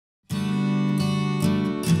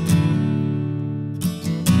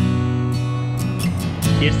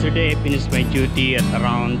Yesterday I finished my duty at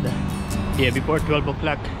around before 12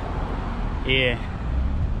 o'clock.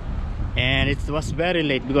 And it was very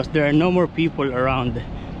late because there are no more people around.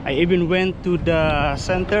 I even went to the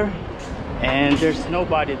center and there's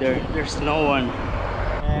nobody there. There's no one.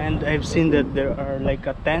 And I've seen that there are like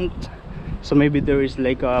a tent, so maybe there is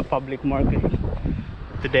like a public market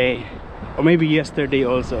today, or maybe yesterday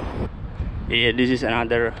also. This is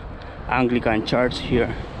another Anglican church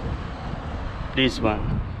here, this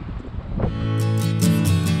one.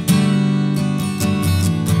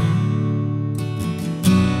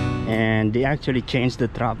 And they actually changed the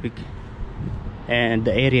traffic and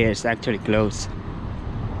the area is actually closed.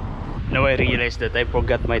 Now I realized that I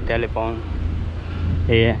forgot my telephone.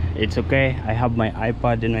 It's okay, I have my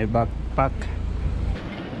iPad in my backpack.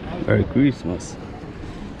 Merry Christmas.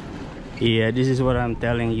 This is what I'm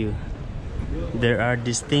telling you. There are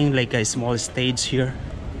this thing like a small stage here.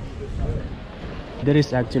 There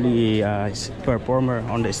is actually a performer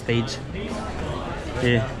on the stage.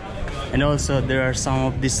 And also there are some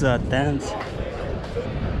of these tents.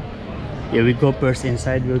 We go first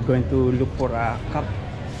inside. We're going to look for a cup.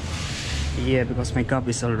 Because my cup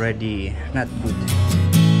is already not good.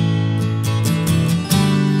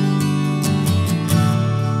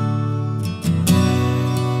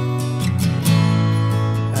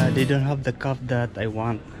 They don't have the cup that I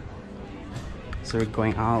want, so we're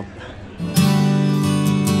going out.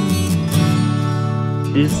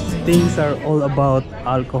 These things are all about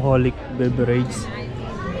alcoholic beverages,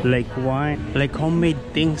 like wine, like homemade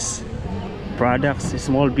things, products,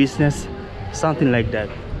 small business, something like that.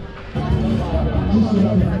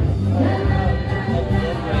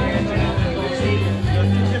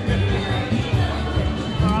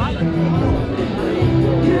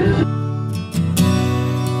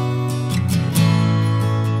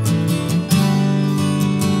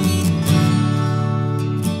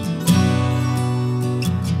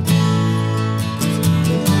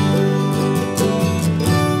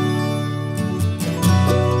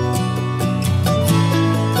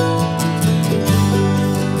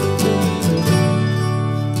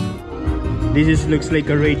 This looks like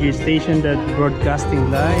a radio station that's broadcasting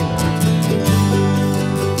live.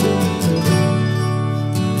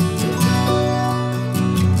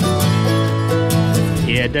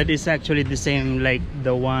 That is actually the same like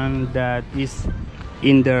the one that is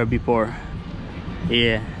in there before.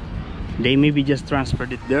 They maybe just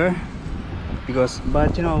transferred it there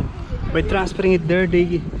but you know, by transferring it there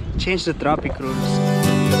they changed the traffic rules.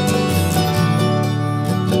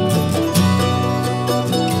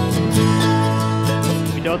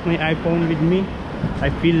 Without my iPhone with me, I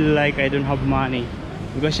feel like I don't have money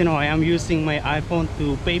because you know I am using my iPhone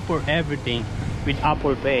to pay for everything with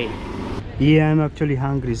Apple Pay. I'm actually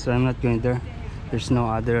hungry, so I'm not going there. There's no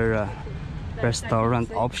other restaurant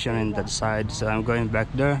option in that side, so I'm going back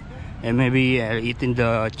there and maybe I'll eat in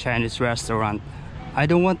the Chinese restaurant. I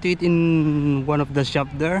don't want to eat in one of the shop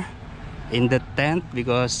there in the tent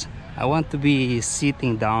because I want to be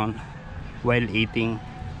sitting down while eating.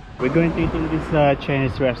 We're going to eat in this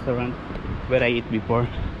Chinese restaurant where I eat before.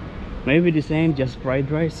 Maybe the same, just fried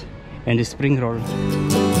rice and the spring roll.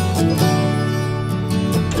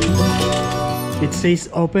 It says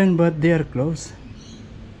open, but they are closed.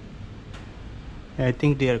 I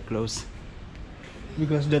think they are closed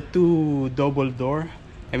because the double door,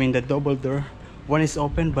 one is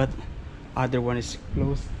open but other one is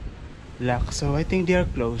closed, locked. So I think they are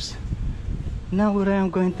closed. Now where I am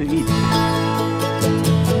going to eat.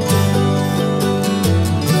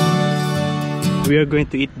 We are going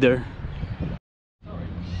to eat there.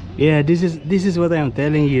 This is what I am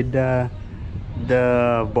telling you, the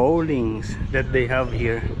bowlings that they have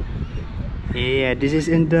here. This is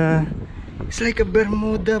in the, it's like a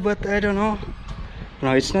Bermuda, but I don't know.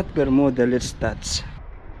 No, it's not Bermuda. Let's touch.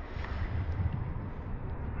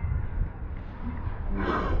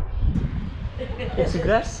 It's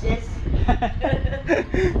grass? Yes.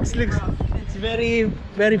 It's very,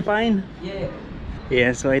 very fine.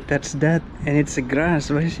 So I touched that and it's a grass.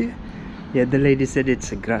 What is it? The lady said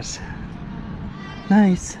it's a grass.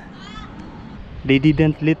 Nice. They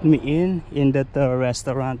didn't let me in that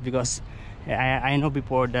restaurant because I know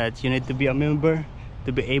before that you need to be a member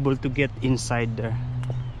to be able to get inside there,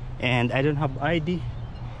 and I don't have ID,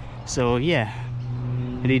 so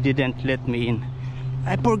they didn't let me in.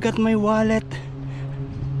 I forgot my wallet,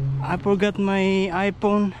 I forgot my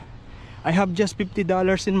iPhone. I have just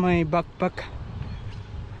 $50 in my backpack,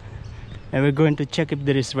 and we're going to check if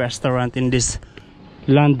there is restaurant in this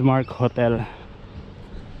landmark hotel.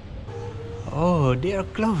 Oh, they are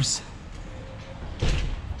closed.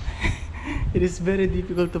 It is very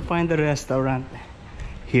difficult to find a restaurant.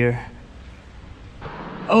 here.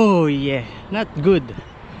 Oh yeah, not good.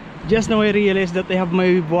 Just now I realized that I have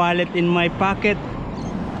my wallet in my pocket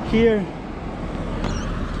here.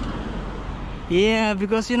 Yeah,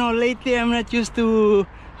 because you know, lately I'm not used to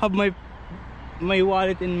have my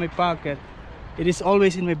wallet in my pocket. It is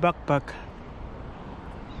always in my backpack.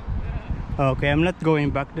 Okay, I'm not going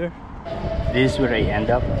back there. This is where I end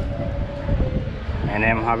up, and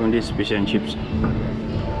I'm having this fish and chips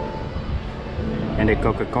and a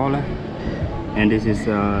Coca-Cola, and this is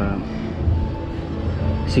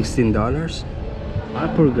 $16. I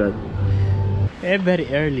forgot. Very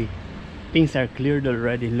early. Things are cleared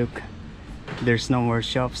already. Look, there's no more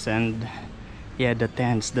shops, and yeah, the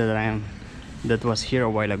tents that was here a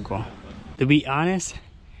while ago. To be honest,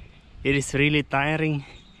 it is really tiring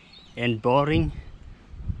and boring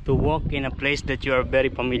to walk in a place that you are very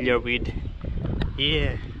familiar with.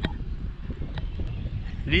 Yeah,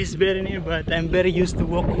 this is very near, but I'm very used to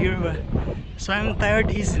walk here, so I'm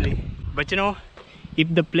tired easily. But you know, if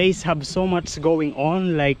the place have so much going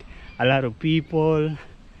on, like a lot of people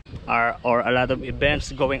or a lot of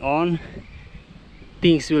events going on,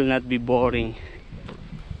 things will not be boring.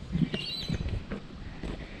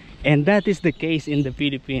 And that is the case in the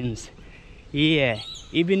Philippines. Yeah,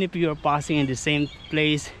 even if you are passing in the same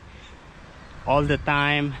place all the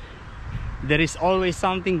time, there is always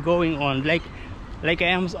something going on. Like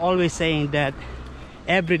I am always saying that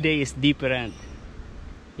every day is different.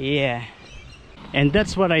 Yeah, and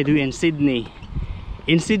that's what I do in Sydney.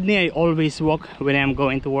 In Sydney I always walk when I'm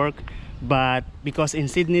going to work, but because in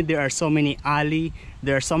Sydney there are so many alley,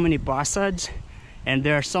 there are so many passages, and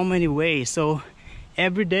there are so many ways, so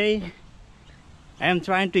every day I am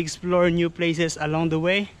trying to explore new places along the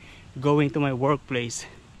way going to my workplace.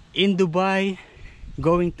 In Dubai,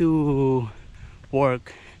 going to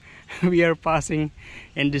work, we are passing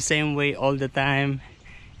in the same way all the time,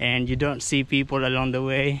 and you don't see people along the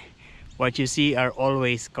way. What you see are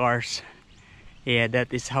always cars. Yeah,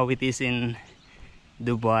 that is how it is in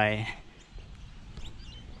Dubai.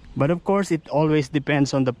 But of course it always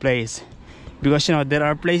depends on the place, because you know, there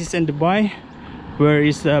are places in Dubai where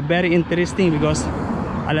it's very interesting because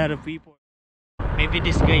a lot of people. Maybe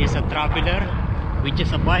this guy is a traveler with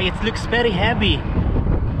just a bike. It looks very heavy.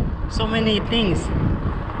 So many things,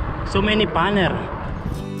 so many banner.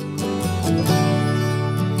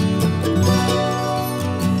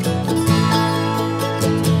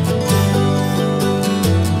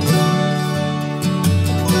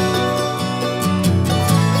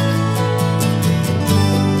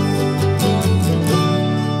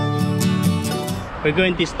 We're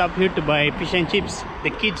going to stop here to buy fish and chips,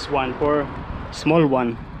 the kids one for small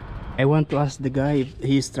one. I want to ask the guy if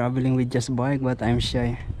he's traveling with just bike, but I'm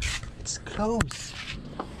shy. It's closed.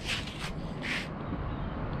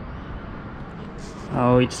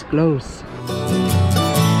 Oh, it's closed.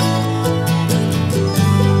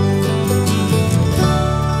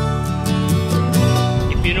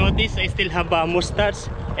 If you notice, I still have a mustache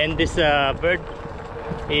and this bird.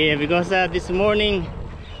 Yeah, because this morning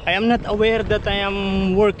I am not aware that I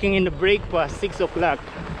am working in the break past 6 o'clock.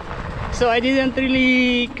 So I didn't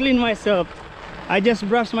really clean myself. I just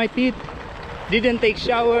brushed my teeth, didn't take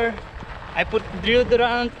shower, I put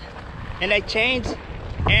deodorant, and I changed.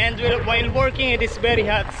 And while working, it is very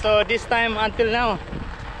hot. So this time until now,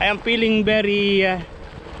 I am feeling very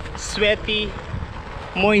sweaty,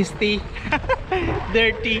 moisty,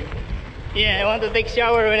 dirty. Yeah, I want to take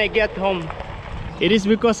shower when I get home. It is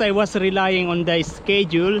because I was relying on the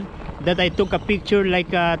schedule that I took a picture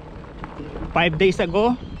like 5 days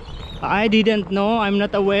ago. I didn't know, I'm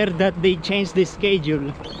not aware that they changed the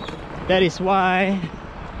schedule. That is why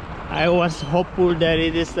I was hopeful that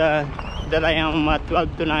it is that I am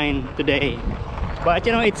 12 to 9 today. But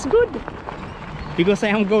you know, it's good because I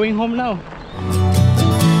am going home now.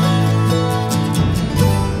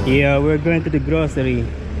 Yeah, we're going to the grocery.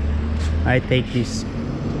 I take this.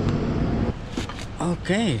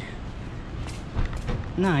 Okay,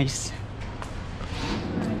 nice,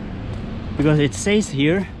 because it says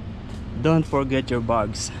here, don't forget your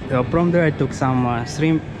bags. So from there I took some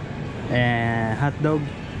shrimp, hot dog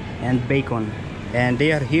and bacon, and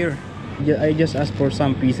they are here. I just asked for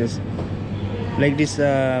some pieces like this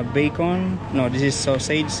bacon. No, this is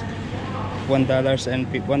sausage,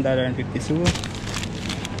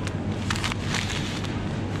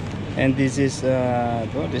 $1.52, and this is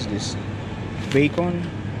what is this? Bacon,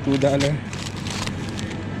 $2,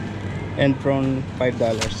 and prawn,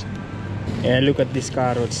 $5. And look at these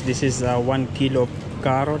carrots. This is 1 kilo of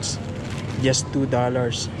carrots, just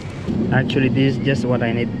 $2. Actually, this is just what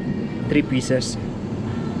I need, 3 pieces.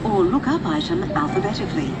 Or look up item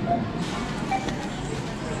alphabetically.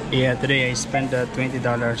 Yeah, today I spent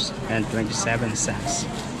 $20.27.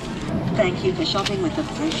 Thank you for shopping with the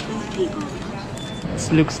Fresh Food people.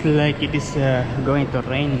 It looks like it is going to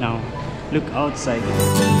rain now. Look outside.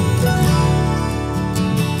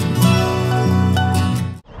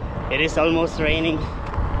 It is almost raining.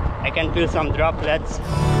 I can feel some droplets.